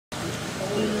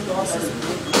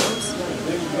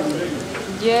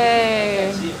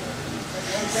Yay!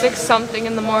 6 something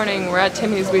in the morning. We're at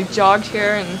Timmy's. We jogged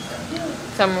here, and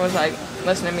Summer was like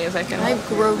listening to music. And I have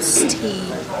gross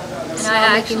tea. And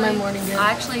I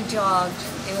actually jogged.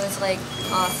 It was like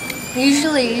awesome.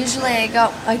 Usually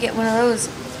I get one of those.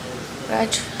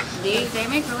 But They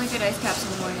make really good ice caps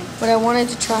in the morning. But I wanted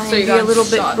to try so and be a little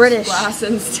bit British.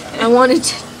 I wanted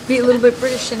to be a little bit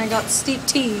British, and I got steep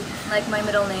tea. Like my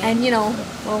middle name. And you know,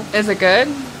 well. Is it good?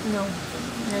 No,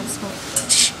 it's not.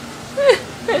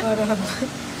 But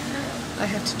I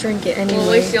have to drink it anyway. Well,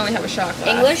 at least you only have a shot glass.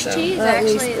 English tea is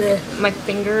actually. My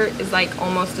finger is like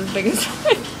almost as big as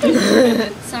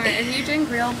mine. Sorry, if you drink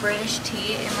real British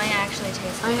tea, it might actually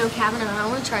taste good. I know Kavanaugh. I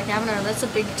want to try Kavanaugh. That's a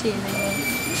big tea in England.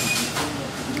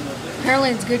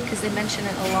 Apparently it's good because they mention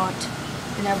it a lot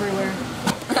and everywhere.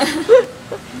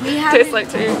 Tastes like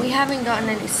tea. We haven't gotten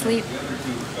any sleep.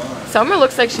 Summer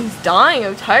looks like she's dying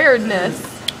of tiredness.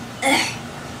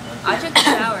 I took a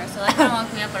shower, so that kind of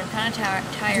woke me up, but I'm kind of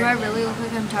tired. Do I really look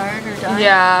like I'm tired or dying?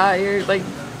 Yeah, you're like,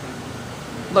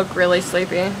 look really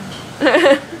sleepy.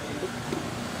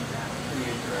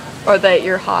 Or that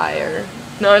you're high, or,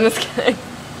 no, I'm just kidding.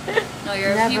 No,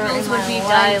 your pupils would be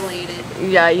dilated.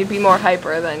 Yeah, you'd be more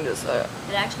hyper than just But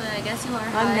actually, I guess you are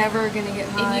high. I'm never going to get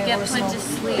high. If you get put to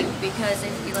sleep, because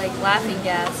if you like laughing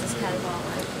gas is kind of all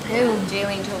like. Ew.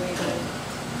 Jaylene told me to.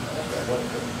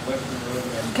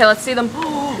 Okay, let's see them.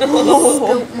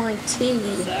 Spilt my tea.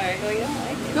 Sorry, oh, you don't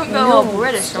like it. Don't go all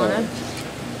British on it.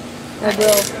 I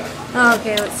will. Oh,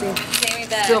 okay, let's see. Pay me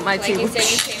back. Spilt my like tea. you said,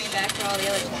 you pay me back for all the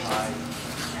other changes.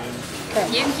 Okay.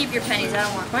 You can keep your pennies. I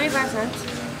don't want 25 cents.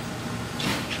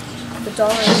 The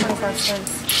dollar is 25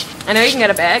 cents. I know you can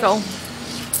get a bagel.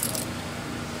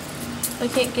 I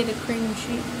can't get a cream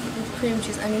cheese. Cream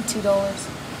cheese. I need $2.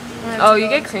 Oh, you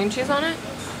get cream cheese on it?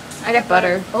 I get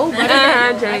butter. Oh,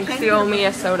 butter. Jinx, you owe me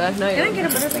a soda. No, you Can I don't. get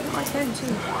a butter bagel? I can too.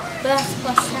 But that's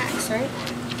plus snacks, right?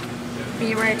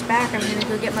 Be right back. I'm gonna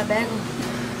go get my bagel.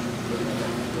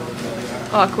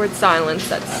 Awkward silence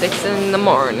at 6 in the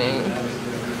morning.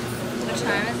 What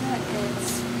time is it?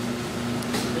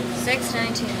 It's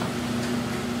 6:19.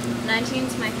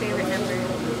 19's my favorite number.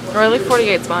 Really,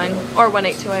 48's mine. Or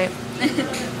 1828.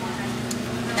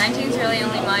 19's really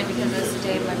only mine because it's the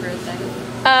day of my birthday.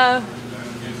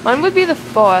 Mine would be the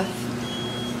 4th.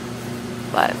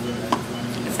 But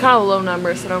it's kind of a low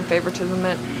number, so don't favoritism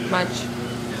it much.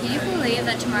 Can you believe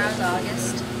that tomorrow's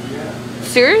August?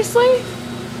 Seriously?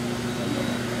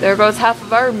 There goes half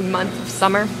of our month of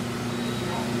summer.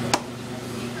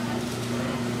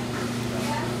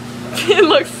 It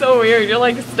looks so weird. You're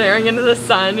like staring into the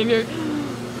sun and you're...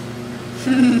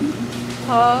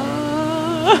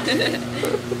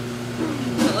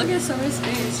 Look at Summer's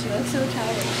face. She looks so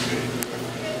tired.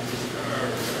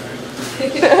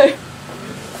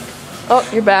 Oh,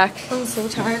 you're back. I'm so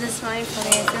tired. It's not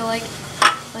funny. I feel like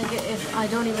if I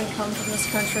don't even come from this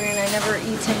country and I never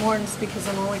eat Tim Hortons because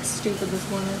I'm always stupid this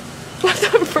morning. What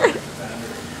the frick?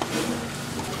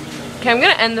 Okay, I'm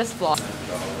gonna end this vlog.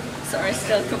 Sorry,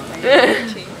 still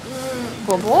complaining.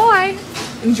 Well, boy,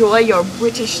 enjoy your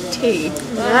British tea.